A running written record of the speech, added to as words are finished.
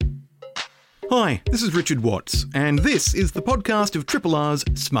Hi, this is Richard Watts, and this is the podcast of Triple R's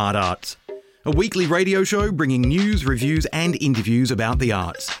Smart Arts, a weekly radio show bringing news, reviews and interviews about the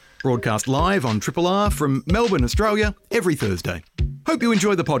arts. Broadcast live on Triple R from Melbourne, Australia, every Thursday. Hope you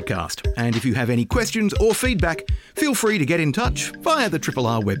enjoy the podcast, and if you have any questions or feedback, feel free to get in touch via the Triple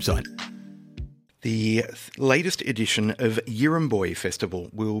R website. The latest edition of Yirramboi Festival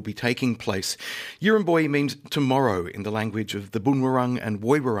will be taking place. Yirramboi means tomorrow in the language of the Boonwurrung and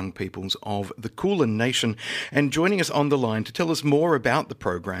Wemba peoples of the Kulin Nation. And joining us on the line to tell us more about the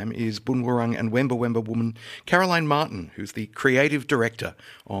program is Boonwurrung and Wemba Wemba woman Caroline Martin, who's the creative director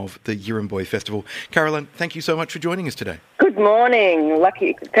of the Yirramboi Festival. Caroline, thank you so much for joining us today. Good morning.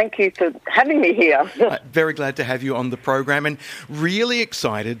 Lucky. Thank you for having me here. Very glad to have you on the program and really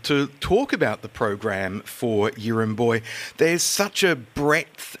excited to talk about the program for Yirramboi. There's such a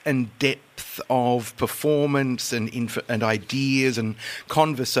breadth and depth of performance and ideas and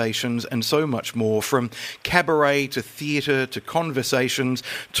conversations and so much more, from cabaret to theatre to conversations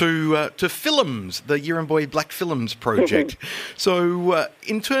to films, the Yirramboi Black Films project. So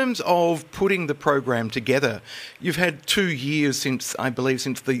in terms of putting the program together, you've had 2 years since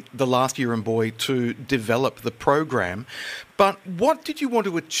the last Yirramboi to develop the program. But what did you want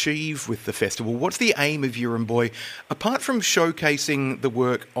to achieve with the festival? What's the aim of Yirramboi, apart from showcasing the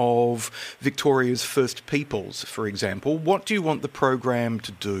work of Victoria's First Peoples, for example? What do you want the program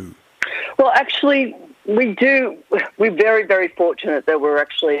to do? Well, actually, we do. We're very, very fortunate that we're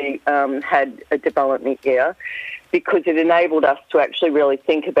actually had a development here, because it enabled us to actually really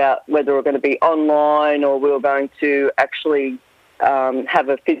think about whether we're going to be online or we were going to actually have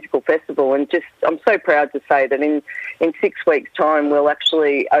a physical festival. And I'm so proud to say that in 6 weeks' time, we'll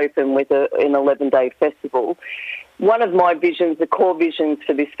actually open with an 11-day festival. One of my visions, the core visions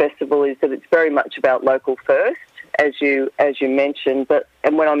for this festival, is that it's very much about local first, as you mentioned.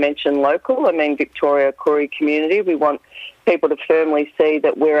 And when I mention local, I mean Victoria Koori community. We want people to firmly see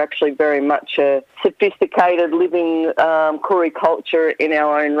that we're actually very much a sophisticated living Koori culture in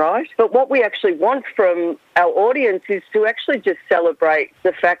our own right. But what we actually want from our audience is to actually just celebrate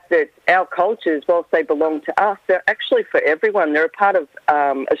the fact that our cultures, whilst they belong to us, they're actually for everyone. They're a part of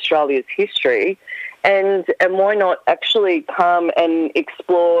Australia's history. And why not actually come and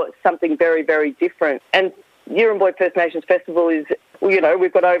explore something very, very different? And Yirramboi First Nations Festival is,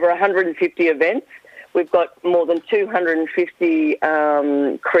 we've got over 150 events. We've got more than 250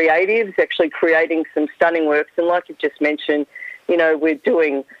 creatives actually creating some stunning works. And like you've just mentioned, we're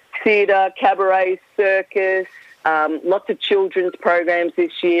doing theatre, cabaret, circus, lots of children's programs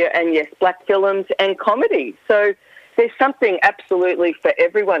this year, and yes, black films and comedy. So there's something absolutely for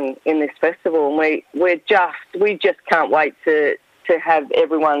everyone in this festival, and we just can't wait to have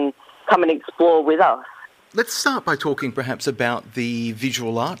everyone come and explore with us. Let's start by talking perhaps about the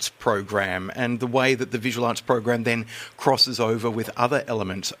visual arts program and the way that the visual arts program then crosses over with other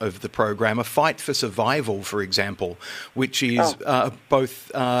elements of the program. A Fight for Survival, for example, which is both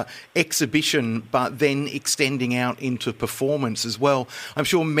exhibition but then extending out into performance as well. I'm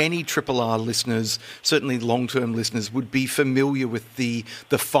sure many Triple R listeners, certainly long-term listeners, would be familiar with the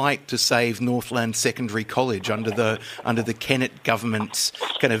fight to save Northland Secondary College under the Kennett government's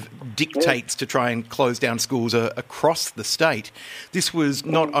kind of dictates to try and close down schools across the state. This was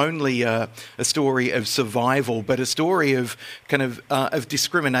not only a story of survival, but a story of kind of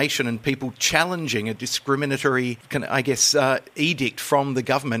discrimination and people challenging a discriminatory, edict from the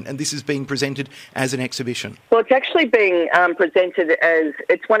government. And this is being presented as an exhibition. Well, it's actually being presented as,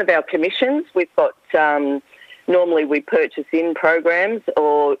 it's one of our commissions. We've got normally we purchase in programs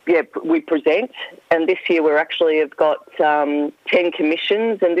we present, and this year we actually have got 10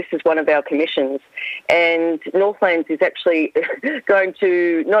 commissions, and this is one of our commissions. And Northlands is actually going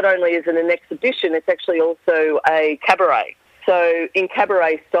to, not only is it an exhibition, it's actually also a cabaret. So in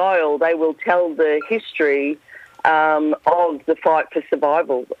cabaret style, they will tell the history of the fight for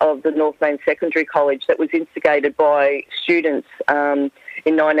survival of the Northland Secondary College that was instigated by students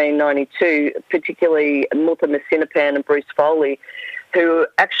in 1992, particularly Mutha Masinapan and Bruce Foley, who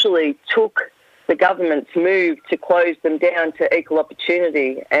actually took the government's move to close them down to equal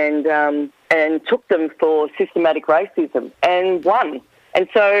opportunity and took them for systematic racism and won. And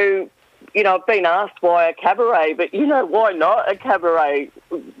so, I've been asked why a cabaret, but why not a cabaret?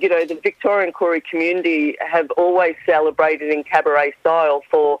 The Victorian Koori community have always celebrated in cabaret style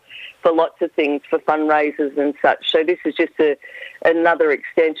for lots of things, for fundraisers and such. So this is just another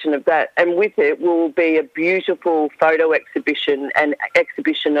extension of that. And with it will be a beautiful photo exhibition and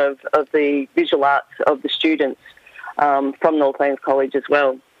exhibition of the visual arts of the students from Northlands College as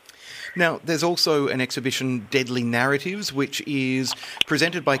well. Now, there's also an exhibition, Deadly Narratives, which is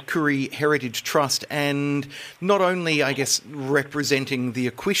presented by Koori Heritage Trust, and not only, I guess, representing the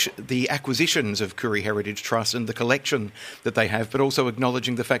acquisitions of Koori Heritage Trust and the collection that they have, but also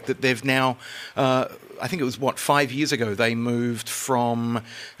acknowledging the fact that they've now, I think it was, 5 years ago, they moved from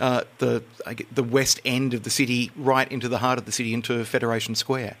the west end of the city right into the heart of the city, into Federation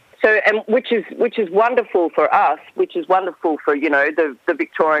Square. So, and which is wonderful for us, which is wonderful for, the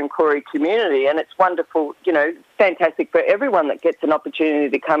Victorian Koori community, and it's wonderful, fantastic for everyone that gets an opportunity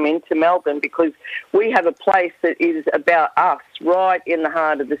to come into Melbourne, because we have a place that is about us right in the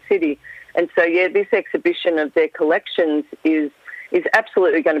heart of the city. And so, this exhibition of their collections is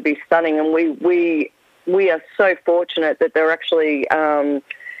absolutely going to be stunning, and we are so fortunate that they're actually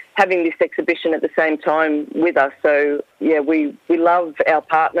having this exhibition at the same time with us. So, we love our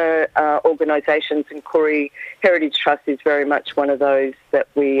partner organisations, and Koori Heritage Trust is very much one of those that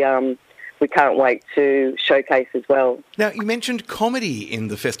we can't wait to showcase as well. Now, you mentioned comedy in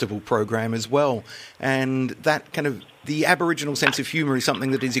the festival program as well, and that kind of the Aboriginal sense of humour is something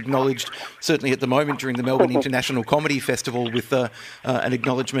that is acknowledged, certainly at the moment during the Melbourne International Comedy Festival, with an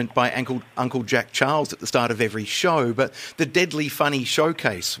acknowledgement by Uncle Jack Charles at the start of every show. But the Deadly Funny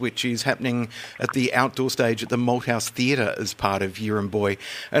Showcase, which is happening at the outdoor stage at the Malthouse Theatre as part of Yirramboi,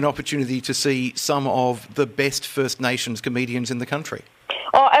 an opportunity to see some of the best First Nations comedians in the country.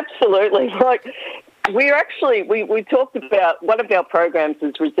 Oh, absolutely. We talked about, one of our programs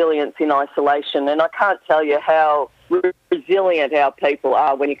is resilience in isolation, and I can't tell you how resilient our people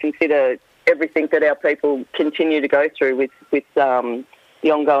are when you consider everything that our people continue to go through with the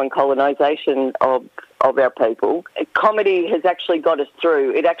ongoing colonisation of our people. Comedy has actually got us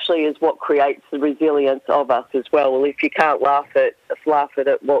through. It actually is what creates the resilience of us as well. Well, if you can't laugh at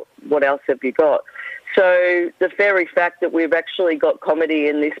it, what else have you got? So the very fact that we've actually got comedy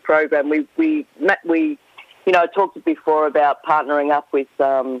in this program, we I talked before about partnering up with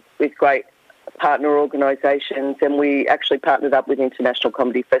great partner organisations, and we actually partnered up with International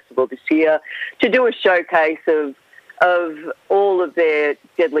Comedy Festival this year to do a showcase of all of their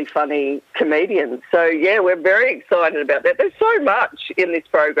deadly funny comedians. So we're very excited about that. There's so much in this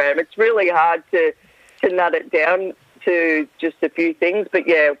program. It's really hard to nut it down to just a few things, but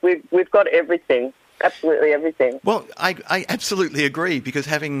we've got everything. Absolutely everything. Well, I absolutely agree, because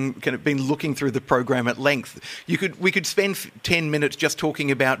having kind of been looking through the program at length, we could spend 10 minutes just talking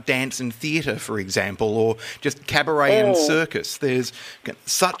about dance and theatre, for example, or just cabaret and circus. There's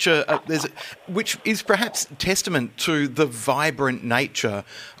such which is perhaps testament to the vibrant nature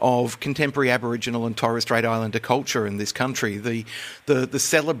of contemporary Aboriginal and Torres Strait Islander culture in this country. The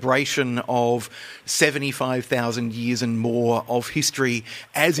celebration of 75,000 years and more of history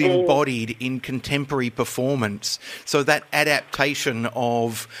as embodied in contemporary performance. So that adaptation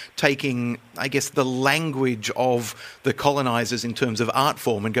of taking, I guess, the language of the colonisers in terms of art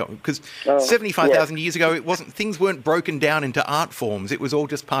form and go, because 75,000 years ago, things weren't broken down into art forms. It was all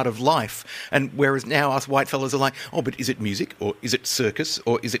just part of life. And whereas now us white fellas are like, but is it music, or is it circus,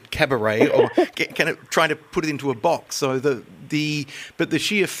 or is it cabaret, or kind of trying to put it into a box. So but the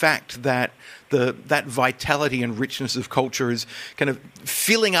sheer fact that that vitality and richness of culture is kind of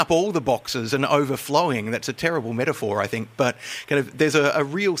filling up all the boxes and overflowing. That's a terrible metaphor, I think, but kind of there's a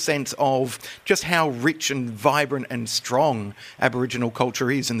real sense of just how rich and vibrant and strong Aboriginal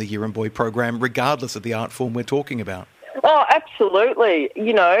culture is in the Yirramboi program, regardless of the art form we're talking about. Oh, absolutely.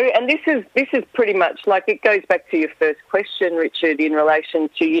 And this is pretty much like, it goes back to your first question, Richard, in relation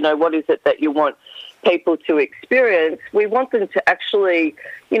to, what is it that you want people to experience? We want them to actually,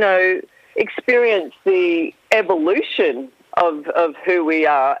 experience the evolution of who we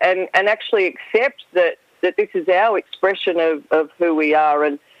are, and actually accept that this is our expression of who we are,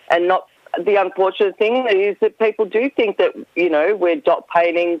 and not the unfortunate thing is that people do think that, we're dot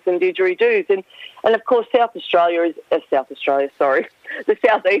paintings and didgeridoos. And of course, the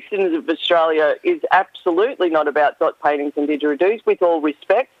southeastern of Australia is absolutely not about dot paintings and didgeridoos, with all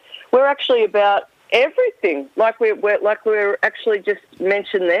respect. We're actually about everything, like we're actually just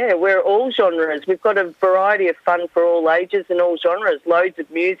mentioned there. We're all genres. We've got a variety of fun for all ages and all genres. Loads of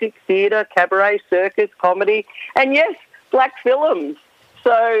music, theatre, cabaret, circus, comedy, and yes, black films.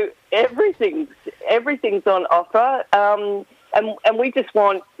 So everything's on offer. And we just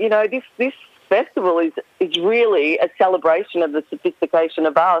want, this festival is really a celebration of the sophistication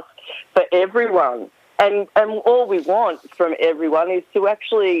of us for everyone. And all we want from everyone is to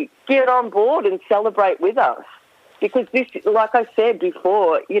actually get on board and celebrate with us. Because this, like I said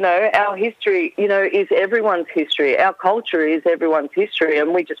before, our history, is everyone's history. Our culture is everyone's history,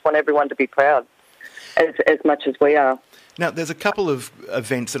 and we just want everyone to be proud as much as we are. Now, there's a couple of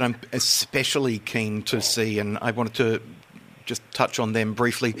events that I'm especially keen to see, and I wanted to just touch on them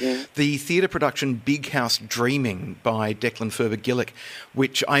briefly. Yeah. The theatre production Big House Dreaming by Declan Ferber-Gillick,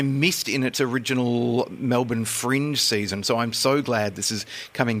 which I missed in its original Melbourne Fringe season, so I'm so glad this is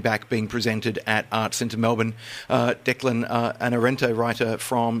coming back, being presented at Arts Centre Melbourne. Declan, an Arento writer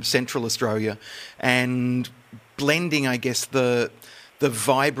from Central Australia, and blending, I guess, the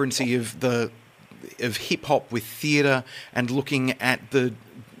vibrancy of hip-hop with theatre and looking at the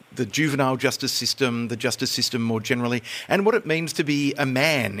juvenile justice system, the justice system more generally, and what it means to be a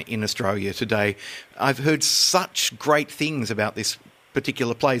man in Australia today. I've heard such great things about this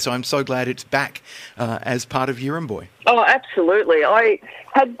particular play, so I'm so glad it's back as part of Yirramboi. Oh, absolutely. I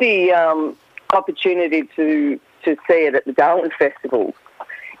had the opportunity to see it at the Darwin Festival,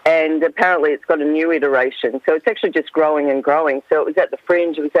 and apparently it's got a new iteration, so it's actually just growing and growing. So it was at the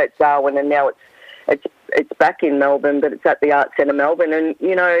Fringe, it was at Darwin, and now it's back in Melbourne, but it's at the Arts Centre Melbourne. And,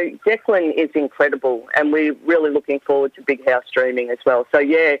 you know, Declan is incredible, and we're really looking forward to Big House Dreaming as well. So,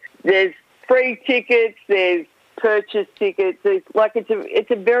 yeah, there's free tickets, there's purchase tickets.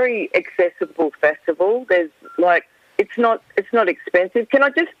 It's a very accessible festival. There's, like, it's not expensive. I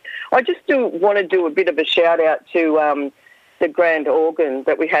just want to do a bit of a shout-out to the grand organ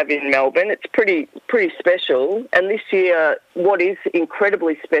that we have in Melbourne. It's pretty special. And this year, what is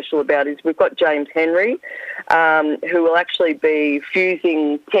incredibly special about it is we've got James Henry, who will actually be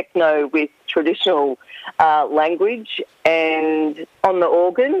fusing techno with traditional language and on the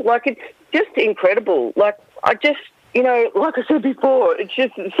organ. Like, it's just incredible. Like, like I said before, it's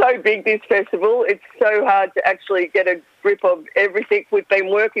just so big, this festival. It's so hard to actually get a grip of everything. We've been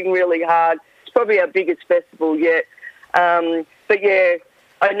working really hard. It's probably our biggest festival yet. But yeah,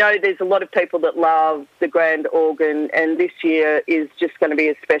 I know there's a lot of people that love the grand organ, and this year is just going to be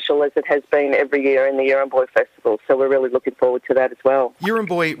as special as it has been every year in the Yirramboi Festival. So we're really looking forward to that as well.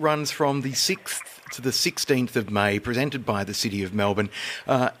 Yirramboi runs from the 6th to the 16th of May, presented by the City of Melbourne.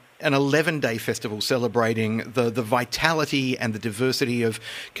 An 11-day festival celebrating the vitality and the diversity of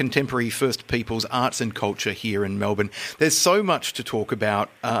contemporary First Peoples arts and culture here in Melbourne. There's so much to talk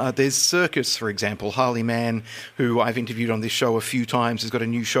about. There's circus, for example. Harley Mann, who I've interviewed on this show a few times, has got a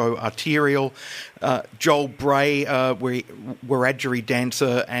new show, Arterial. Joel Bray, Wiradjuri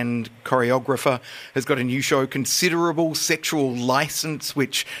dancer and choreographer, has got a new show, Considerable Sexual License,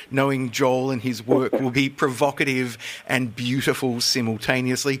 which, knowing Joel and his work, will be provocative and beautiful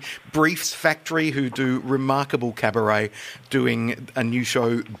simultaneously. Briefs Factory, who do remarkable cabaret, doing a new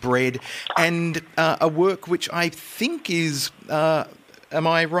show, Bread, and a work which I think is... am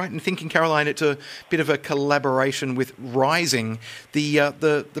I right in thinking, Caroline, it's a bit of a collaboration with Rising,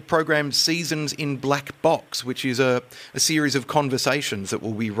 the program Seasons in Black Box, which is a series of conversations that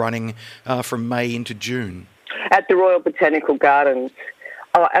will be running from May into June? At the Royal Botanical Gardens.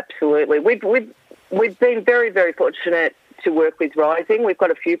 Oh, absolutely. We've been very, very fortunate to work with Rising. We've got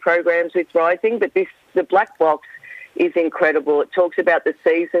a few programs with Rising, but the Black Box is incredible. It talks about the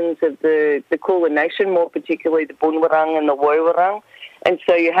seasons of the Kulin Nation, more particularly the Boonwurrung and the Wemba. And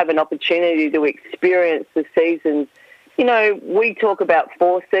so you have an opportunity to experience the seasons. You know, we talk about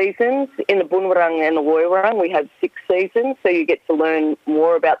 4 seasons. In the Boonwurrung and the Wemba, we have 6 seasons, so you get to learn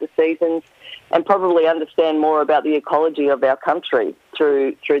more about the seasons and probably understand more about the ecology of our country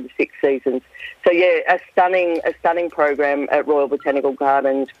through the 6 seasons. So, yeah, a stunning program at Royal Botanical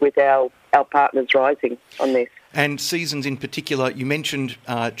Gardens with our partners Rising on this. And Seasons in particular, you mentioned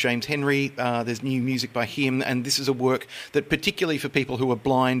James Henry, there's new music by him, and this is a work that particularly for people who are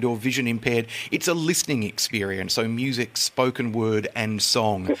blind or vision impaired, it's a listening experience, so music, spoken word and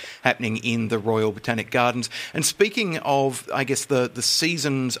song happening in the Royal Botanic Gardens. And speaking of, I guess, the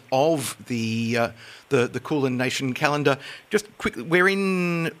seasons of the Kulin Nation calendar, just quickly,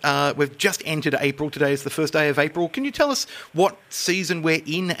 we've just entered April. Today is the first day of April. Can you tell us what season we're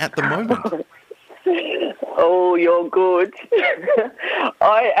in at the moment? Oh, you're good.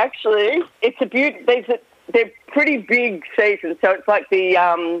 It's a beauty. They're pretty big seasons, so it's like the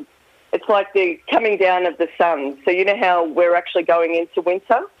coming down of the sun. So you know how we're actually going into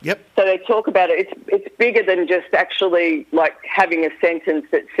winter? Yep. So they talk about it. It's bigger than just actually like having a sentence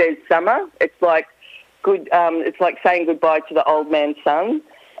that says summer. It's like good. It's like saying goodbye to the old man sun,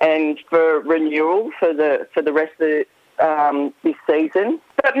 and for renewal for the rest of this season.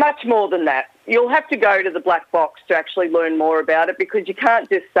 But much more than that. You'll have to go to the Black Box to actually learn more about it, because you can't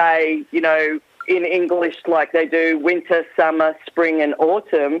just say, you know, in English like they do, winter, summer, spring and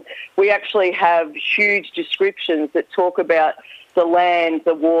autumn. We actually have huge descriptions that talk about the land,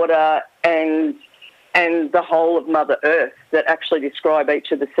 the water and the whole of Mother Earth that actually describe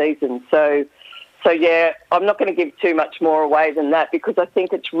each of the seasons. So yeah, I'm not going to give too much more away than that, because I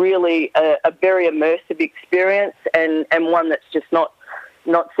think it's really a very immersive experience, and one that's just not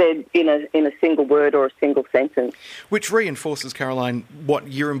said in a single word or a single sentence. Which reinforces, Caroline, what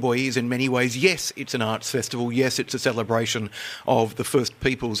Yirramboi is in many ways. Yes, it's an arts festival. Yes, it's a celebration of the First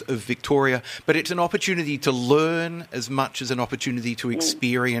Peoples of Victoria, but it's an opportunity to learn as much as an opportunity to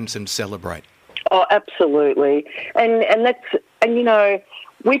experience and celebrate. Oh, absolutely. And you know,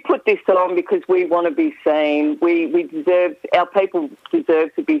 we put this on because we want to be seen. Our people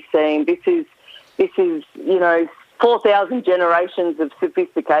deserve to be seen. This is, you know, 4,000 generations of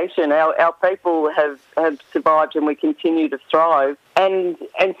sophistication. Our people have survived, and we continue to thrive. And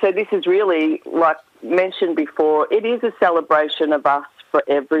so this is really, like mentioned before, it is a celebration of us for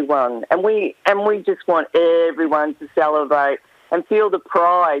everyone. And we just want everyone to celebrate and feel the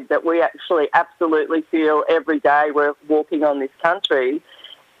pride that we actually absolutely feel every day we're walking on this country.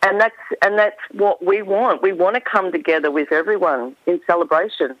 And that's what we want. We want to come together with everyone in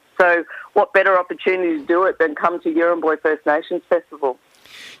celebration. So what better opportunity to do it than come to Yirramboi First Nations Festival?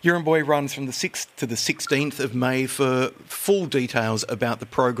 Yirramboi runs from the 6th to the 16th of May. For full details about the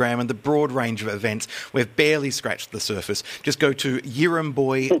program and the broad range of events, we've barely scratched the surface. Just go to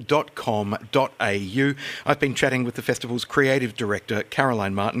yirramboi.com.au. I've been chatting with the festival's creative director,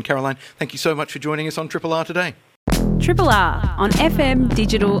 Caroline Martin. Caroline, thank you so much for joining us on Triple R today. Triple R on FM,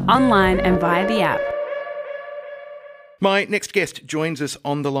 digital, online and via the app. My next guest joins us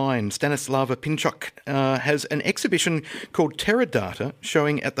on the line. Stanislava Pinchuk has an exhibition called Terra Data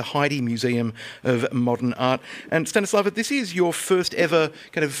showing at the Heidi Museum of Modern Art. And Stanislava, this is your first ever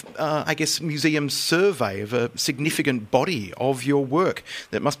kind of, museum survey of a significant body of your work.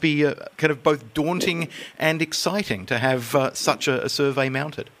 That must be kind of both daunting and exciting to have such a survey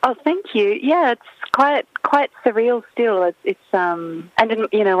mounted. Oh, thank you. Yeah, it's quite surreal still. It's and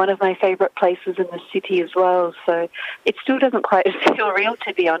you know, one of my favourite places in the city as well. So it still doesn't quite feel real,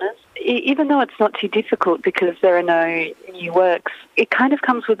 to be honest. Even though it's not too difficult because there are no new works, it kind of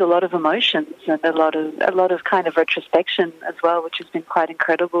comes with a lot of emotions and a lot of kind of retrospection as well, which has been quite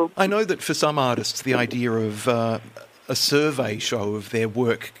incredible. I know that for some artists, the idea of a survey show of their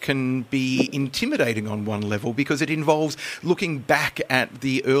work can be intimidating on one level because it involves looking back at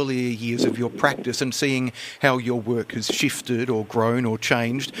the earlier years of your practice and seeing how your work has shifted or grown or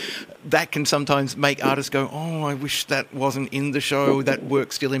changed. That can sometimes make artists go, oh, I wish that wasn't in the show, that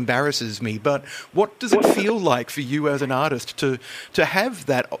work still embarrasses me. But what does it feel like for you as an artist to have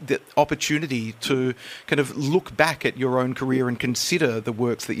that opportunity to kind of look back at your own career and consider the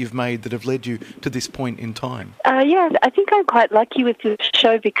works that you've made that have led you to this point in time? Yeah, I think I'm quite lucky with this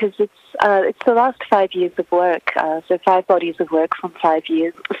show because it's the last 5 years of work, so 5 bodies of work from 5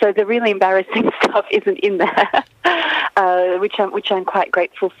 years. So the really embarrassing stuff isn't in there, which I'm quite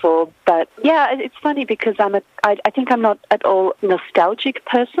grateful for. But yeah, it's funny because I think I'm not at all a nostalgic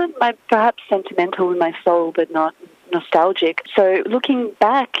person. I'm perhaps sentimental in my soul, but not nostalgic. So looking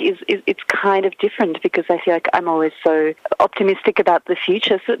back it's kind of different because I feel like I'm always so optimistic about the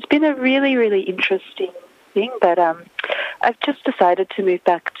future. So it's been a really, really interesting thing, but I've just decided to move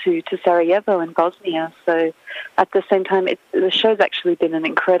back to Sarajevo in Bosnia. So at the same time, the show's actually been an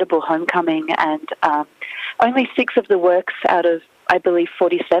incredible homecoming, and only 6 of the works out of, I believe,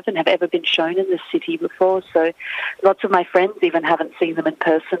 47 have ever been shown in the city before. So lots of my friends even haven't seen them in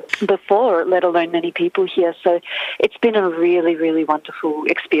person before, let alone many people here. So it's been a really, really wonderful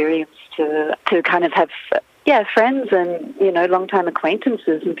experience to kind of have friends and, you know, long-time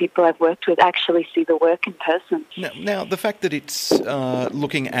acquaintances and people I've worked with actually see the work in person. Now the fact that it's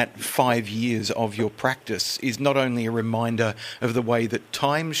looking at 5 years of your practice is not only a reminder of the way that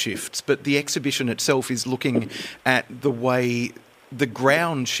time shifts, but the exhibition itself is looking at the way the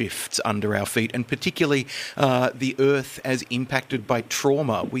ground shifts under our feet, and particularly the earth as impacted by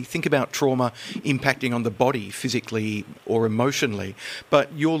trauma. We think about trauma impacting on the body physically or emotionally, but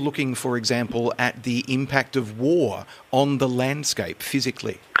you're looking, for example, at the impact of war on the landscape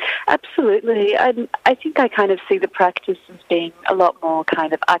physically. Absolutely. I think I kind of see the practice as being a lot more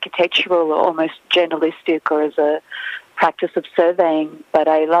kind of architectural or almost journalistic, or as a practice of surveying, but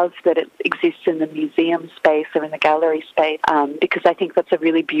I love that it exists in the museum space or in the gallery space because I think that's a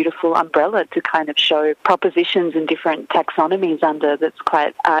really beautiful umbrella to kind of show propositions and different taxonomies under, that's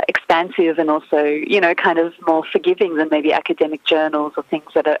quite expansive and also, you know, kind of more forgiving than maybe academic journals or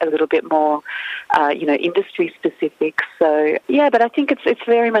things that are a little bit more, industry specific. So, yeah, but I think it's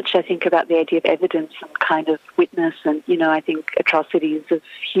very much, I think, about the idea of evidence and kind of witness and, you know, I think atrocities of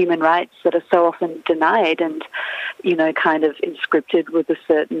human rights that are so often denied and, you know, kind of inscripted with a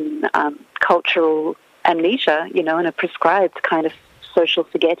certain cultural amnesia, you know, and a prescribed kind of social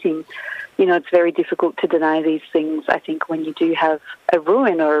forgetting, it's very difficult to deny these things, I think, when you do have a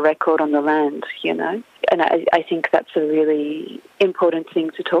ruin or a record on the land, And I think that's a really important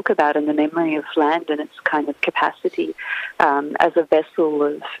thing to talk about, in the memory of land and its kind of capacity as a vessel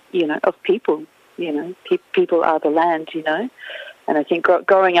of, of people. People are the land, And I think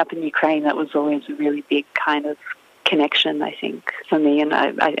growing up in Ukraine, that was always a really big kind of connection, I think, for me. And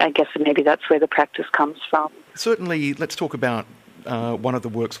I guess maybe that's where the practice comes from. Certainly, let's talk about one of the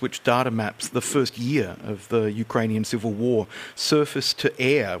works which data maps the first year of the Ukrainian Civil War, surface to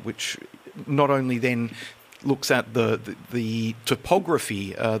air, which not only then looks at the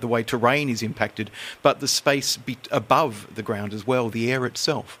topography, the way terrain is impacted, but the space above the ground as well, the air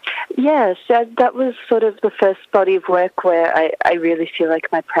itself. Yes, that was sort of the first body of work where I really feel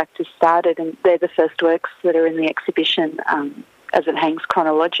like my practice started, and they're the first works that are in the exhibition as it hangs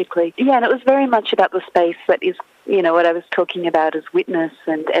chronologically. Yeah, and it was very much about the space that is, what I was talking about as witness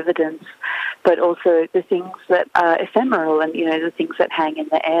and evidence, but also the things that are ephemeral and, the things that hang in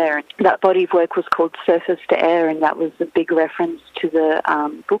the air. And that body of work was called Surface to Air, and that was a big reference to the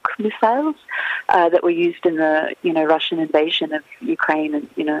Buk missiles that were used in the, Russian invasion of Ukraine,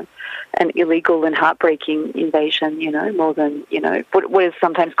 and, an illegal and heartbreaking invasion, more than, what is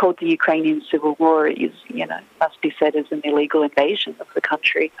sometimes called the Ukrainian Civil War is, must be said as an illegal invasion of the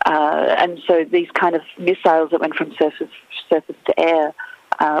country. And so these kind of missiles that went from surface to air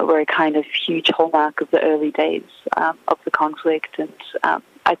were a kind of huge hallmark of the early days of the conflict, and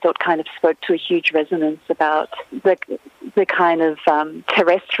I thought kind of spoke to a huge resonance about the kind of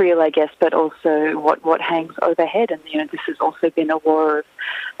terrestrial, I guess, but also what hangs overhead. And this has also been a war of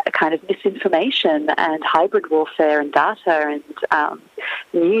a kind of misinformation and hybrid warfare and data and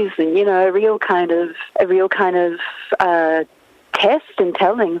news, and a real kind of test and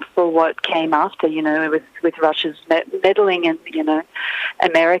telling for what came after, with Russia's meddling and,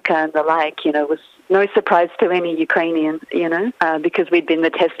 America and the like, was no surprise to any Ukrainian, because we'd been the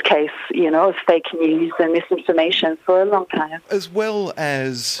test case, of fake news and misinformation for a long time. As well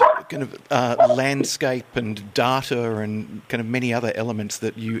as kind of landscape and data and kind of many other elements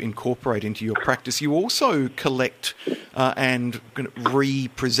that you incorporate into your practice, you also collect and kind of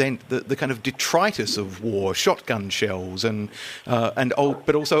represent the kind of detritus of war, shotgun shells and old,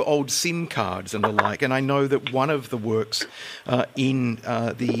 but also old SIM cards and the like. And I know that one of the works in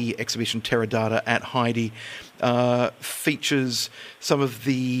the exhibition Terra Data at Heidi features some of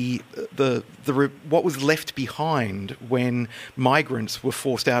the what was left behind when migrants were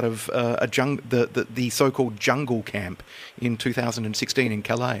forced out of the so-called jungle camp in 2016 in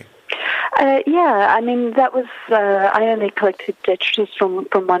Calais. That was, I only collected detritus from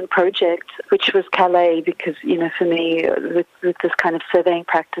one project, which was Calais, because, for me, with this kind of surveying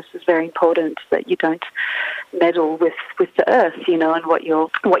practice, it's very important that you don't meddle with the earth, and what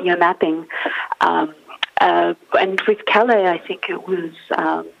you're mapping. And with Calais, I think it was,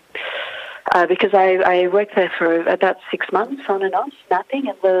 because I worked there for about 6 months on and off mapping,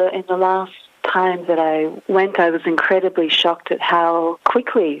 and in the last time that I went, I was incredibly shocked at how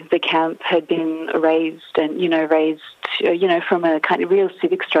quickly the camp had been raised, and from a kind of real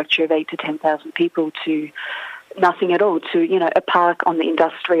civic structure of 8,000 to 10,000 people to nothing at all, to a park on the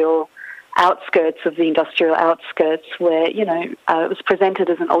industrial outskirts of the industrial outskirts, where it was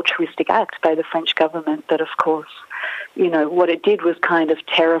presented as an altruistic act by the French government, but of course, what it did was kind of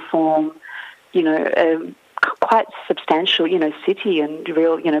terraform, quite substantial, city and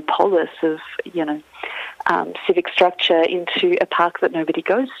real, polis of, civic structure into a park that nobody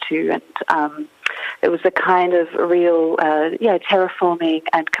goes to. And it was a kind of real, terraforming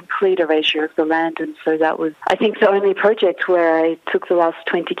and complete erasure of the land. And so that was, I think, the only project where I took the last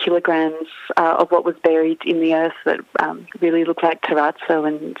 20 kilograms of what was buried in the earth that really looked like terrazzo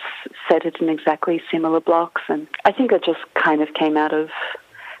and set it in exactly similar blocks. And I think it just kind of came out of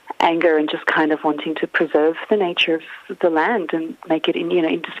anger and just kind of wanting to preserve the nature of the land and make it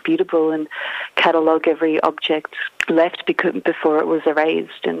indisputable, and catalogue every object left before it was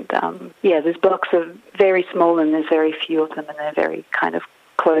erased. And those blocks are very small, and there's very few of them, and they're very kind of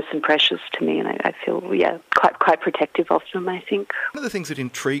close and precious to me, and I feel quite protective of them, I think. One of the things that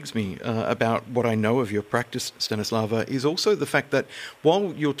intrigues me about what I know of your practice, Stanislava, is also the fact that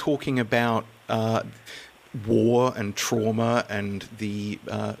while you're talking about war and trauma and the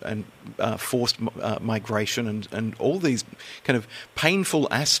forced migration and all these kind of painful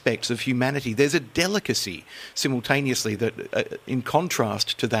aspects of humanity, there's a delicacy simultaneously that, in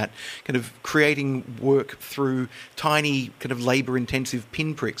contrast to that, kind of creating work through tiny kind of labour-intensive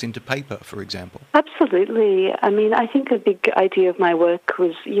pinpricks into paper, for example. Absolutely. I mean, I think a big idea of my work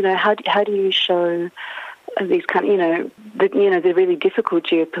was, how do you show these kind of, the really difficult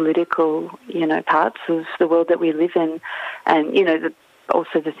geopolitical, parts of the world that we live in, and,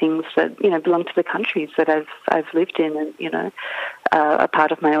 also the things that, belong to the countries that I've lived in and, are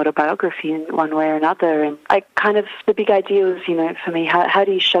part of my autobiography in one way or another. And the big idea is, for me, how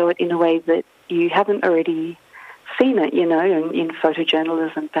do you show it in a way that you haven't already seen it, in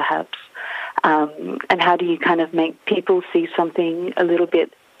photojournalism perhaps, and how do you kind of make people see something a little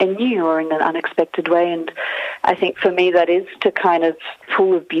bit new or in an unexpected way. And I think for me that is to kind of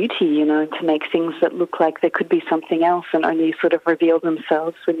full of beauty, to make things that look like there could be something else and only sort of reveal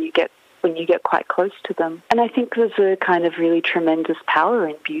themselves when you get quite close to them. And I think there's a kind of really tremendous power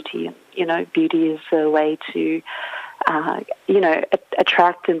in beauty. And, beauty is a way to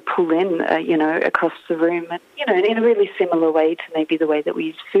attract and pull in, across the room, and, in a really similar way to maybe the way that we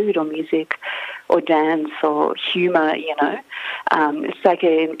use food or music or dance or humour, It's like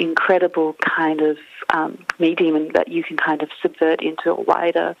an incredible kind of medium that you can kind of subvert into a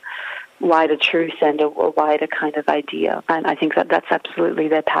wider truth and a wider kind of idea. And I think that that's absolutely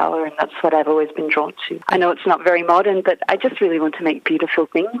their power, and that's what I've always been drawn to. I know it's not very modern, but I just really want to make beautiful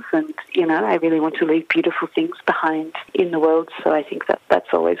things, and, I really want to leave beautiful things behind in the world. So I think that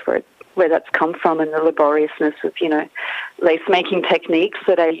that's always where that's come from, and the laboriousness of, lace-making techniques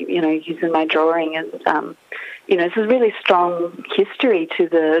that I, use in my drawing. And, there's a really strong history to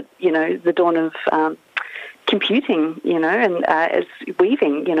the dawn of computing, and as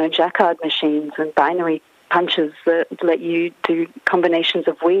weaving, jacquard machines and binary punches that let you do combinations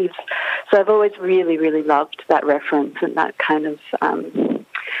of weaves. So I've always really, really loved that reference and that kind of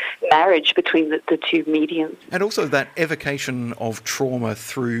marriage between the two mediums. And also that evocation of trauma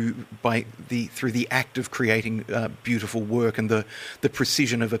through the act of creating beautiful work, and the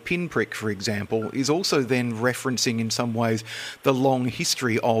precision of a pinprick, for example, is also then referencing in some ways the long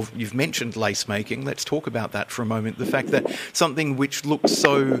history of, you've mentioned lace making, let's talk about that for a moment, the fact that something which looks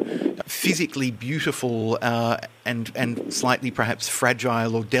so physically beautiful and slightly perhaps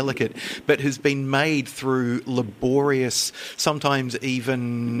fragile or delicate, but has been made through laborious, sometimes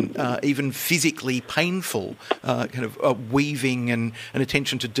even physically painful kind of weaving and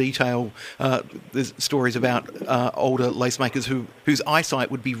attention to detail. There's stories about older lace makers whose eyesight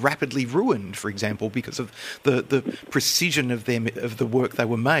would be rapidly ruined, for example, because of the precision of the work they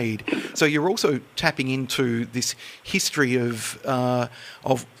were made. So you're also tapping into this history of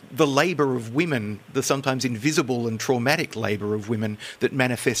the labour of women, the sometimes invisible and traumatic labour of women that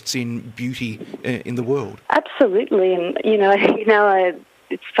manifests in beauty in the world. Absolutely, and I think now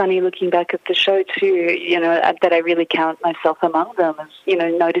it's funny looking back at the show too, that I really count myself among them, as,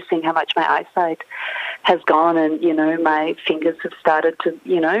 noticing how much my eyesight has gone, and, my fingers have started to,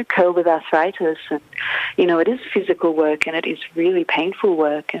 curl with arthritis, and, it is physical work, and it is really painful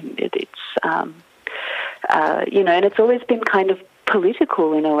work, and it's and it's always been kind of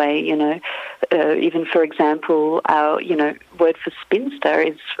political in a way, even, for example, our, word for spinster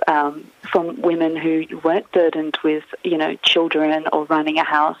is from women who weren't burdened with, children or running a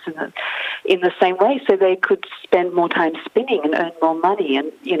house in the same way, so they could spend more time spinning and earn more money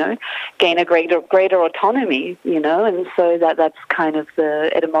and, gain a greater autonomy, and so that's kind of the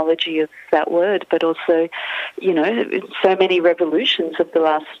etymology of that word, but also, so many revolutions of the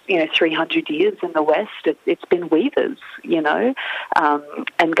last, 300 years in the West, it's been weavers,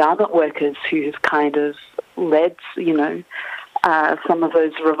 and garment workers who've kind of led, some of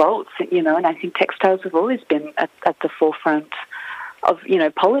those revolts, and I think textiles have always been at the forefront of,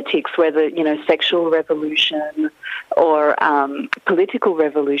 politics, whether, sexual revolution or political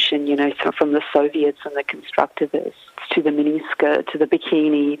revolution, from the Soviets and the constructivists to the miniskirt, to the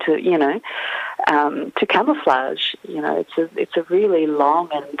bikini, to camouflage. It's a really long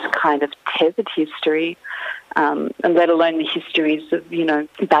and kind of tethered history, and let alone the histories of,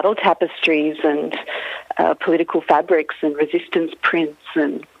 battle tapestries and political fabrics and resistance prints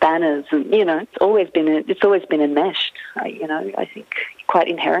and banners, and it's always been enmeshed. I think quite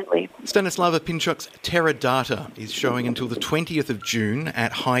inherently. Stanislava Pinchuk's Terra Data is showing until the 20th of June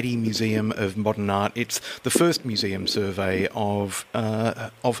at Heidi Museum of Modern Art. It's the first museum survey of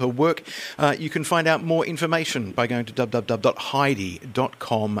her work. You can find out more information by going to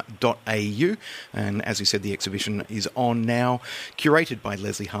www.heidi.com.au. And as you said, the exhibition is on now, curated by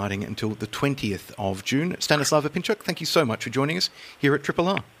Leslie Harding until the 20th of June. Stanislava Pinchuk, thank you so much for joining us here at Triple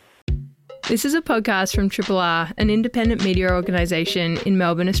R. This is a podcast from Triple R, an independent media organisation in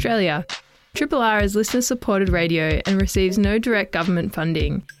Melbourne, Australia. Triple R is listener-supported radio and receives no direct government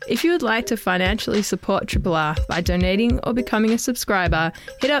funding. If you would like to financially support Triple R by donating or becoming a subscriber,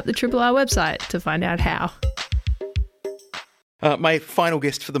 hit up the Triple R website to find out how. My final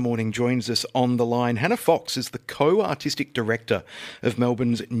guest for the morning joins us on the line. Hannah Fox is the co-artistic director of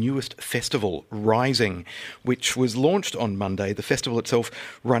Melbourne's newest festival, Rising, which was launched on Monday. The festival itself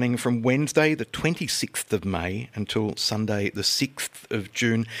running from Wednesday, the 26th of May, until Sunday, the 6th of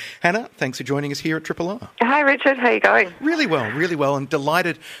June. Hannah, thanks for joining us here at Triple R. Hi, Richard. How are you going? Really well, and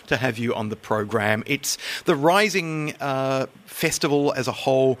delighted to have you on the program. It's the Rising festival as a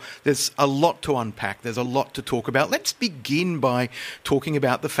whole. There's a lot to unpack. There's a lot to talk about. Let's begin by talking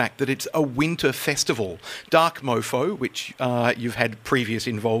about the fact that it's a winter festival. Dark Mofo, which you've had previous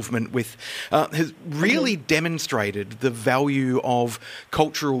involvement with, has really demonstrated the value of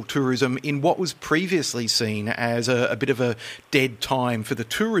cultural tourism in what was previously seen as a bit of a dead time for the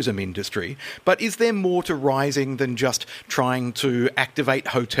tourism industry. But is there more to Rising than just trying to activate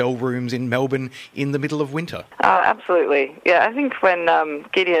hotel rooms in Melbourne in the middle of winter? Absolutely. Yeah, I think when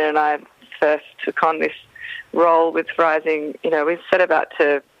Gideon and I first took on this role with Rising, we set about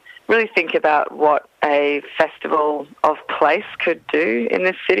to really think about what a festival of place could do in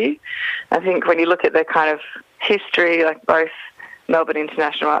this city. I think when you look at the kind of history, like both Melbourne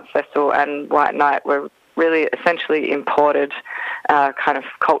International Arts Festival and White Night were really essentially imported kind of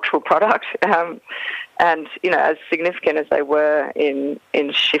cultural product. And, as significant as they were in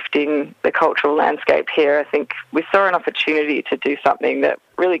shifting the cultural landscape here, I think we saw an opportunity to do something that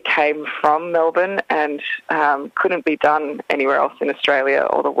really came from Melbourne and couldn't be done anywhere else in Australia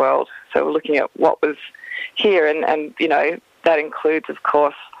or the world. So we're looking at what was here, and that includes, of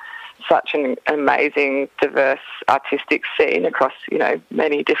course, such an amazing, diverse artistic scene across,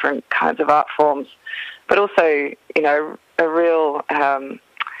 many different kinds of art forms, but also, a real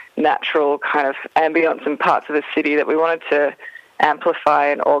natural kind of ambience in parts of the city that we wanted to amplify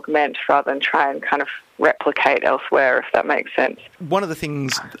and augment rather than try and kind of replicate elsewhere, if that makes sense. One of the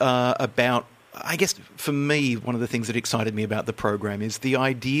things I guess for me, one of the things that excited me about the program is the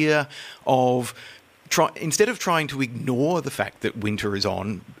idea of instead of trying to ignore the fact that winter is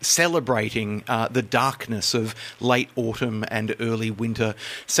on, celebrating the darkness of late autumn and early winter,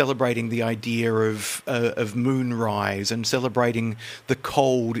 celebrating the idea of moonrise and celebrating the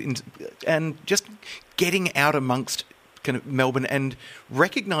cold, and just getting out amongst kind of Melbourne and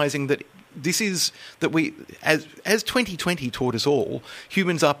recognising that this is that we, as 2020 taught us all,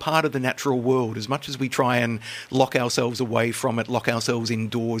 humans are part of the natural world. As much as we try and lock ourselves away from it, lock ourselves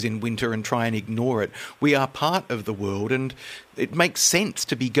indoors in winter and try and ignore it, we are part of the world, and it makes sense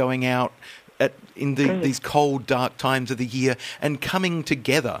to be going out in these cold, dark times of the year and coming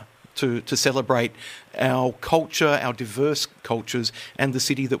together to celebrate our culture, our diverse cultures, and the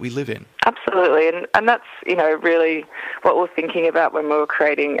city that we live in. Absolutely, and that's, really what we're thinking about when we were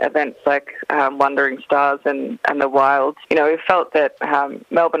creating events like Wandering Stars and the Wilds. We felt that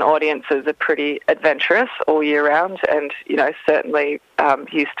Melbourne audiences are pretty adventurous all year round and, certainly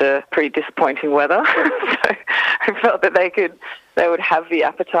used to pretty disappointing weather. So I felt that they would have the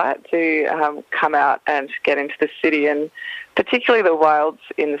appetite to come out and get into the city, and particularly the Wilds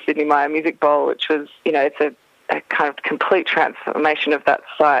in the Sydney Myer Music Bowl, which was, it's a kind of complete transformation of that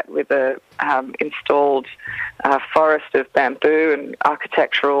site with a installed forest of bamboo and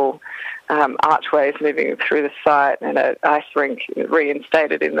architectural archways moving through the site, and an ice rink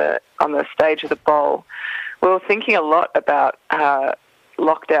reinstated on the stage of the bowl. We were thinking a lot about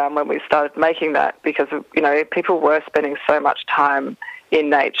lockdown when we started making that, because people were spending so much time in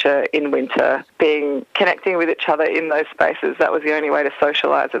nature in winter, connecting with each other in those spaces. That was the only way to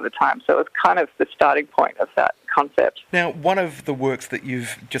socialise at the time. So it was kind of the starting point of that concept. Now, one of the works that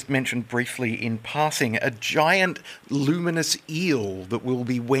you've just mentioned briefly in passing, a giant luminous eel that will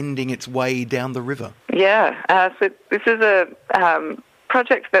be wending its way down the river. Yeah, so this is a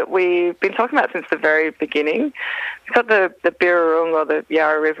project that we've been talking about since the very beginning. We've got the Boonwurrung, or the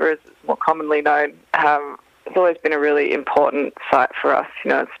Yarra River as it's more commonly known. It's always been a really important site for us.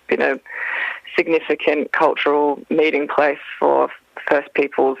 It's been a significant cultural meeting place for First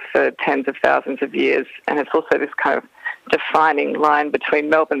Peoples for tens of thousands of years, and it's also this kind of defining line between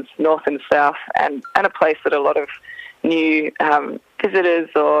Melbourne's north and south, and a place that a lot of new visitors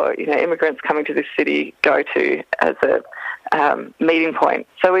or immigrants coming to this city go to as a meeting point.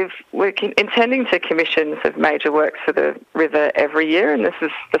 So we're intending to commission some major works for the river every year, and this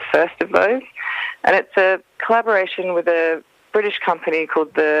is the first of those. And it's a collaboration with a British company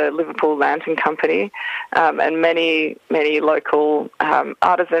called the Liverpool Lantern Company, and many local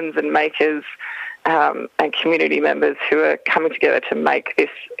artisans and makers and community members who are coming together to make this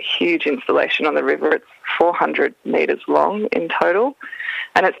huge installation on the river. It's 400 metres long in total,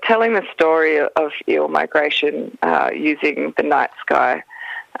 and it's telling the story of eel migration using the night sky.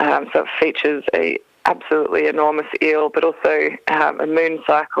 So it features a absolutely enormous eel, but also a moon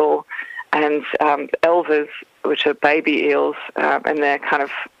cycle and elvers, which are baby eels, and they're kind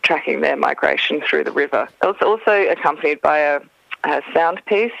of tracking their migration through the river. It's also accompanied by a sound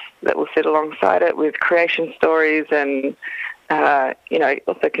piece that will sit alongside it with creation stories and,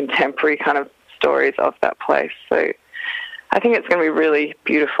 also contemporary kind of stories of that place. So I think it's going to be really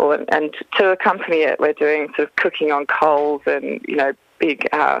beautiful. And to accompany it, we're doing sort of cooking on coals and, big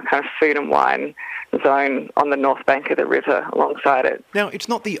kind of food and wine zone on the north bank of the river alongside it. Now, it's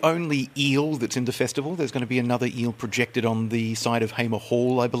not the only eel that's in the festival. There's going to be another eel projected on the side of Hamer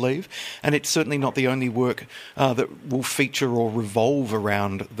Hall, I believe, and it's certainly not the only work that will feature or revolve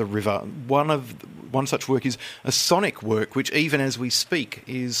around the river. One such work is a sonic work, which even as we speak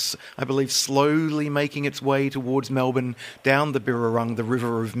is, I believe, slowly making its way towards Melbourne down the Boonwurrung, the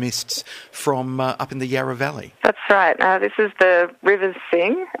River of Mists, from up in the Yarra Valley. That's right. This is the Rivers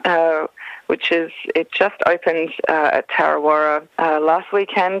Sing, it just opened at Terra Data last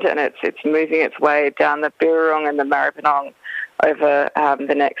weekend, and it's moving its way down the Boonwurrung and the Maribyrnong over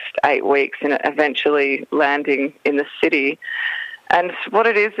the next 8 weeks, and eventually landing in the city. And what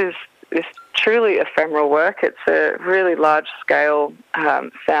it is this truly ephemeral work. It's a really large-scale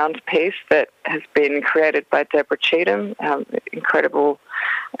sound piece that has been created by Deborah Cheetham, incredible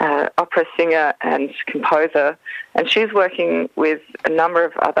opera singer and composer. And she's working with a number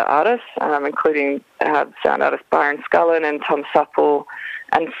of other artists, including sound artist Byron Scullin and Tom Supple,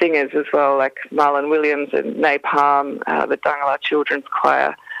 and singers as well, like Marlon Williams and Napalm, the Dangala Children's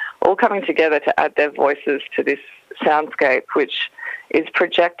Choir, all coming together to add their voices to this soundscape, which is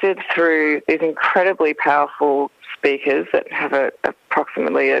projected through these incredibly powerful speakers that have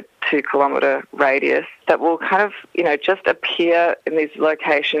approximately a 2-kilometre radius that will kind of, just appear in these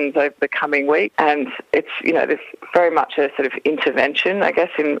locations over the coming week. And it's, there's very much a sort of intervention, I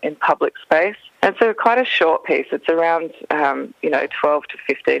guess, in public space. And so quite a short piece. It's around, 12 to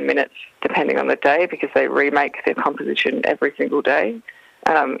 15 minutes, depending on the day, because they remake their composition every single day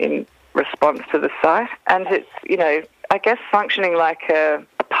in response to the site. And it's, I guess functioning like a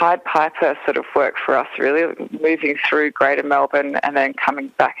Pied Piper sort of work for us, really, moving through Greater Melbourne and then coming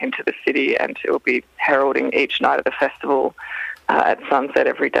back into the city, and it will be heralding each night of the festival at sunset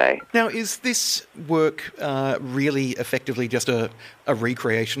every day. Now, is this work really effectively just a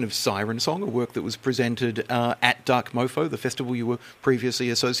recreation of Siren Song, a work that was presented at Dark Mofo, the festival you were previously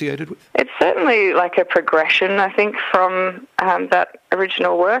associated with? It's certainly like a progression, I think, from that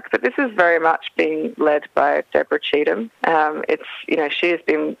original work, but this is very much being led by Deborah Cheetham. She has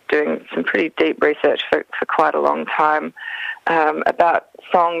been doing some pretty deep research for quite a long time about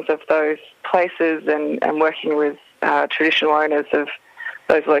songs of those places and working with traditional owners of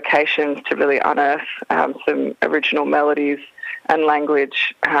those locations to really unearth some original melodies and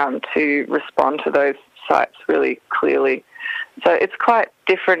language to respond to those sites really clearly. So it's quite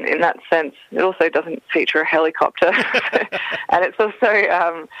different in that sense. It also doesn't feature a helicopter. And it's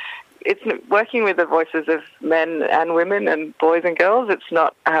also it's working with the voices of men and women and boys and girls. It's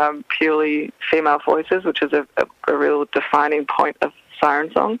not purely female voices, which is a real defining point of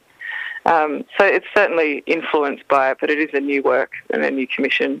Siren Song. So it's certainly influenced by it, but it is a new work and a new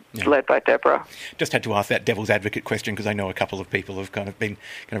commission led by Deborah. Just had to ask that devil's advocate question because I know a couple of people have been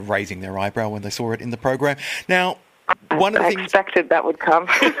raising their eyebrow when they saw it in the program. Now, I expected that would come.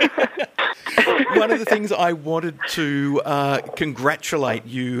 One of the things I wanted to congratulate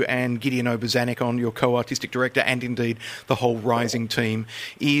you and Gideon Oberzanek on, your co-artistic director, and indeed the whole Rising team,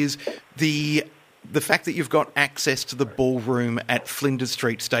 is the fact that you've got access to the ballroom at Flinders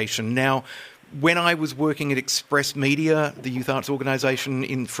Street Station. Now, when I was working at Express Media, the youth arts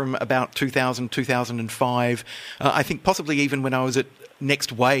organisation, from about 2000, 2005, I think possibly even when I was at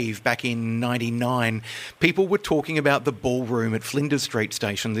Next Wave back in 99, people were talking about the ballroom at Flinders Street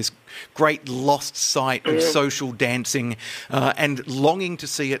Station, this great lost site of social dancing, and longing to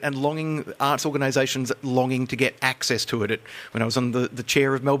see it, and arts organisations longing to get access to it. When I was on the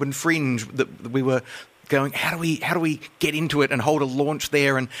chair of Melbourne Fringe, that we were going, how do we get into it and hold a launch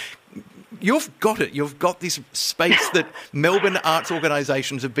there? And you've got it. You've got this space that Melbourne arts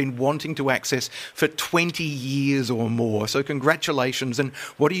organisations have been wanting to access for 20 years or more. So congratulations. And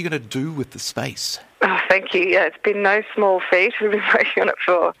what are you going to do with the space? Oh, thank you. Yeah, it's been no small feat. We've been working on it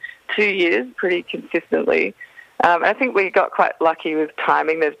for 2 years pretty consistently. I think we got quite lucky with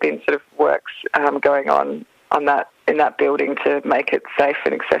timing. There's been sort of works going on that in that building to make it safe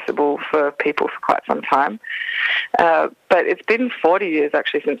and accessible for people for quite some time. But it's been 40 years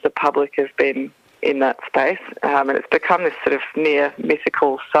actually since the public has been in that space, and it's become this sort of near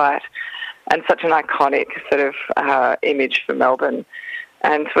mythical site and such an iconic sort of image for Melbourne.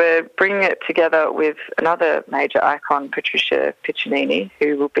 And we're bringing it together with another major icon, Patricia Piccinini,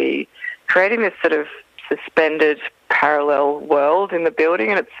 who will be creating this sort of suspended parallel world in the building.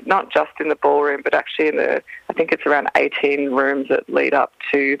 And it's not just in the ballroom, but actually I think it's around 18 rooms that lead up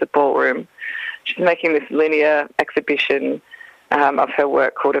to the ballroom. She's making this linear exhibition of her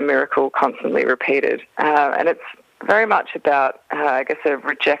work called A Miracle Constantly Repeated. And it's very much about, I guess, a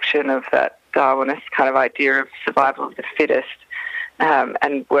rejection of that Darwinist kind of idea of survival of the fittest,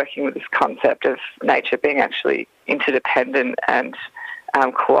 and working with this concept of nature being actually interdependent and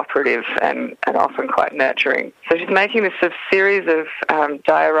cooperative and often quite nurturing. So she's making this sort of series of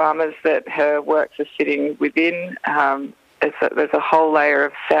dioramas that her works are sitting within. There's a whole layer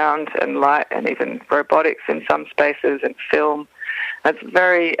of sound and light and even robotics in some spaces and film. It's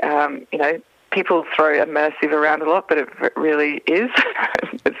very, people throw immersive around a lot, but it really is.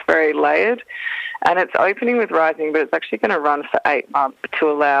 It's very layered. And it's opening with Rising, but it's actually going to run for 8 months to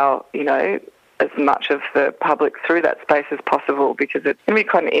allow, as much of the public through that space as possible, because it's going to be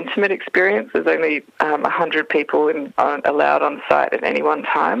quite an intimate experience. There's only 100 people allowed on site at any one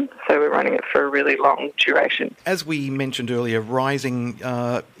time, so we're running it for a really long duration. As we mentioned earlier, Rising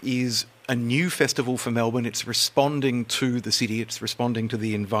is a new festival for Melbourne. It's responding to the city, it's responding to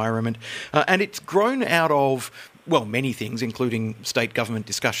the environment, and it's grown out of, well, many things, including state government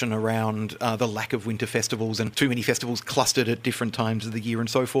discussion around the lack of winter festivals and too many festivals clustered at different times of the year and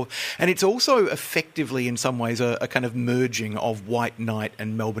so forth. And it's also effectively, in some ways, a kind of merging of White Night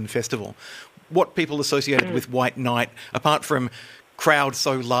and Melbourne Festival. What people associated with White Night, apart from crowd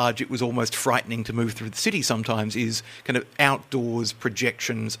so large it was almost frightening to move through the city sometimes, is kind of outdoors,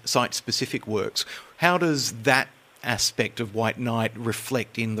 projections, site-specific works. How does that aspect of White Night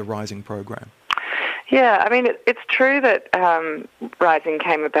reflect in the Rising program? Yeah, I mean, it's true that Rising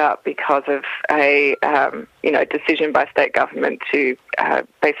came about because of a decision by state government to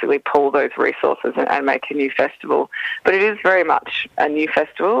basically pool those resources and make a new festival. But it is very much a new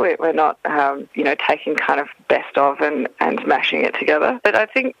festival. We're not, taking kind of best of and mashing it together. But I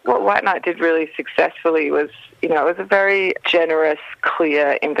think what White Night did really successfully was, it was a very generous,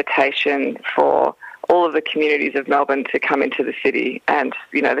 clear invitation for all of the communities of Melbourne to come into the city, and,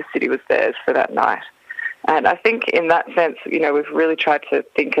 the city was theirs for that night. And I think in that sense, we've really tried to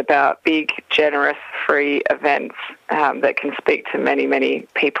think about big, generous, free events that can speak to many, many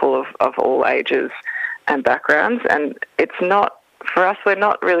people of all ages and backgrounds. And it's not, for us, we're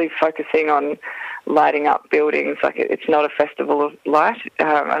not really focusing on lighting up buildings. Like, it's not a festival of light.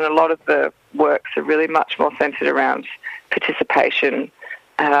 And a lot of the works are really much more centred around participation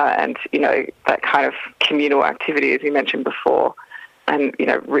and, that kind of communal activity, as you mentioned before. And,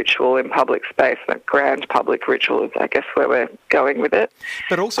 ritual in public space, like grand public ritual is, I guess, where we're going with it.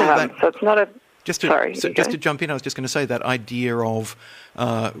 But also so it's not a... Just to jump in, I was just going to say that idea of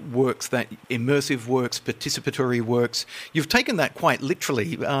works, that immersive works, participatory works, you've taken that quite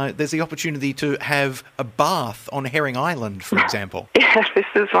literally. There's the opportunity to have a bath on Herring Island, for example. Yeah, this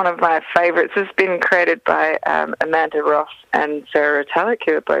is one of my favourites. It's been created by Amanda Ross and Sarah Talik,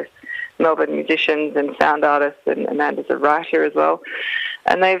 who are both Melbourne musicians and sound artists, and Amanda's a writer as well.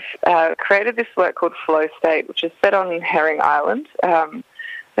 And they've created this work called Flow State, which is set on Herring Island.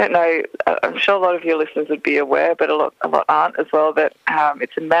 I don't know, I'm sure a lot of your listeners would be aware, but a lot aren't as well, that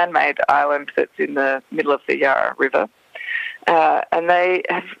it's a man-made island that's in the middle of the Yarra River. And they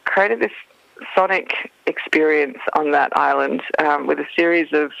have created this sonic experience on that island with a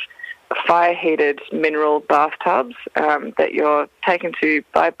series of fire-heated mineral bathtubs that you're taken to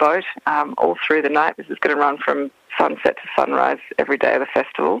by boat all through the night. This is going to run from sunset to sunrise every day of the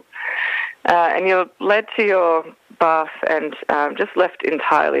festival. And you're led to your bath and just left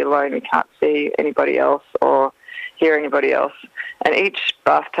entirely alone. You can't see anybody else or hear anybody else. And each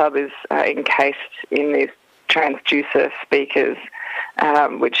bathtub is encased in these transducer speakers,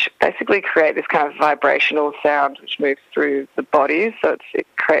 which basically create this kind of vibrational sound which moves through the body. So it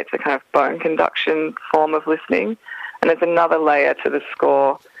creates a kind of bone conduction form of listening. And there's another layer to the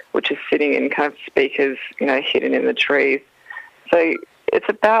score, which is sitting in kind of speakers, hidden in the trees. So it's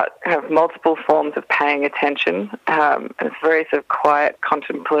about kind of multiple forms of paying attention. And it's very sort of quiet,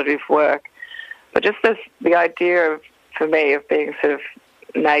 contemplative work. But just the idea of, for me, of being sort of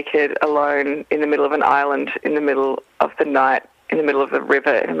naked, alone, in the middle of an island, in the middle of the night, in the middle of the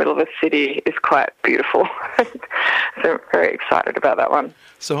river, in the middle of a city, is quite beautiful. So I'm very excited about that one.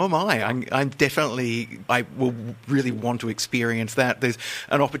 So am I. I will really want to experience that. There's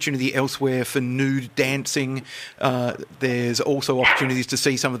an opportunity elsewhere for nude dancing. There's also opportunities to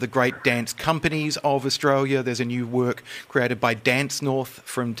see some of the great dance companies of Australia. There's a new work created by Dance North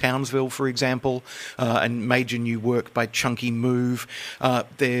from Townsville, for example, and major new work by Chunky Move.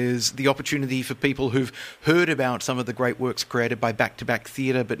 There's the opportunity for people who've heard about some of the great works created by Back to Back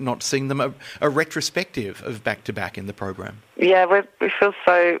Theatre but not seen them, a retrospective of Back to Back in the program. Yeah, we feel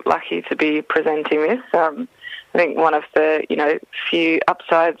so lucky to be presenting this. I think one of the few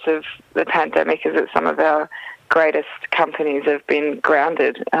upsides of the pandemic is that some of our greatest companies have been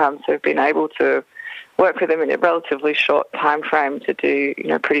grounded, so we've been able to work with them in a relatively short time frame to do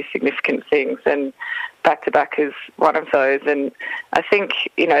pretty significant things, and Back to Back is one of those. And I think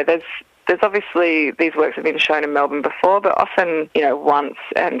there's obviously these works have been shown in Melbourne before, but often once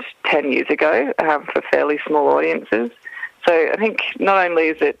and 10 years ago for fairly small audiences. So I think not only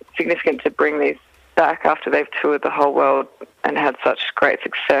is it significant to bring these back after they've toured the whole world and had such great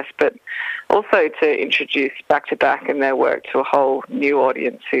success, but also to introduce Back to Back and their work to a whole new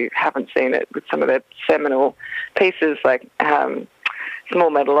audience who haven't seen it, with some of their seminal pieces like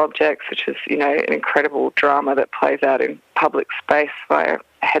Small Metal Objects, which is an incredible drama that plays out in public space via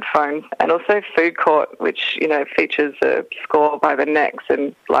headphones, and also Food Court, which features a score by the Necks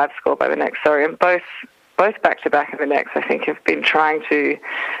and live score by the Necks. And both Back to Back and the Necks, I think, have been trying to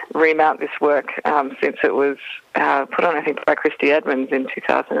remount this work since it was put on, I think, by Christy Edmonds in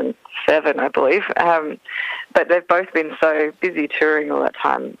 2007, I believe. But they've both been so busy touring all that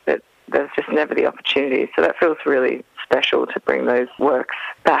time that there's just never the opportunity. So that feels really special to bring those works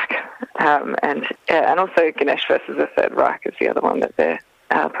back. And also Ganesh versus the Third Reich is the other one that they're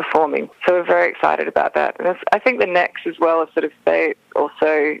performing. So we're very excited about that. And I think the Necks as well, they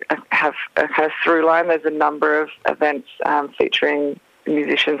also have a kind of through line. There's a number of events featuring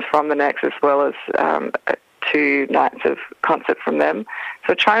musicians from the Necks, as well as 2 nights of concert from them. So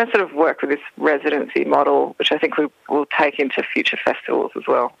we're trying to sort of work with this residency model, which I think we will take into future festivals as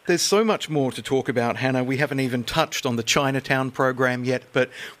well. There's so much more to talk about, Hannah. We haven't even touched on the Chinatown program yet, but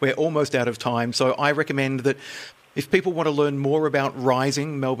we're almost out of time. So I recommend that if people want to learn more about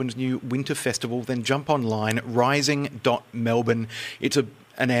Rising, Melbourne's new winter festival, then jump online, rising.melbourne. It's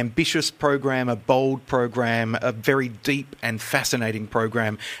an ambitious program, a bold program, a very deep and fascinating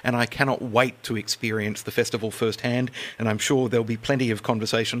program, and I cannot wait to experience the festival firsthand, and I'm sure there'll be plenty of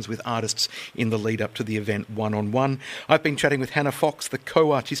conversations with artists in the lead up to the event one-on-one. I've been chatting with Hannah Fox, the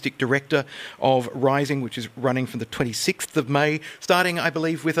co-artistic director of Rising, which is running from the 26th of May, starting, I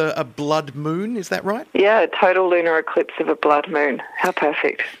believe, with a blood moon, is that right? Yeah, a total lunar eclipse of a blood moon. How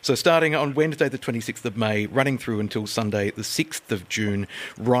perfect. So starting on Wednesday the 26th of May, running through until Sunday the 6th of June,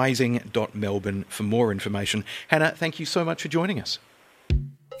 rising.melbourne for more information. Hannah, thank you so much for joining us.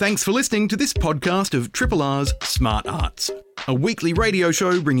 Thanks for listening to this podcast of Triple R's Smart Arts, a weekly radio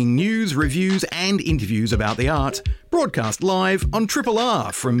show bringing news, reviews and interviews about the arts, broadcast live on Triple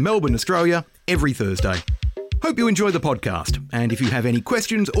R from Melbourne, Australia, every Thursday. Hope you enjoy the podcast, and if you have any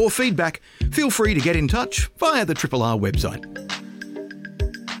questions or feedback, feel free to get in touch via the Triple R website.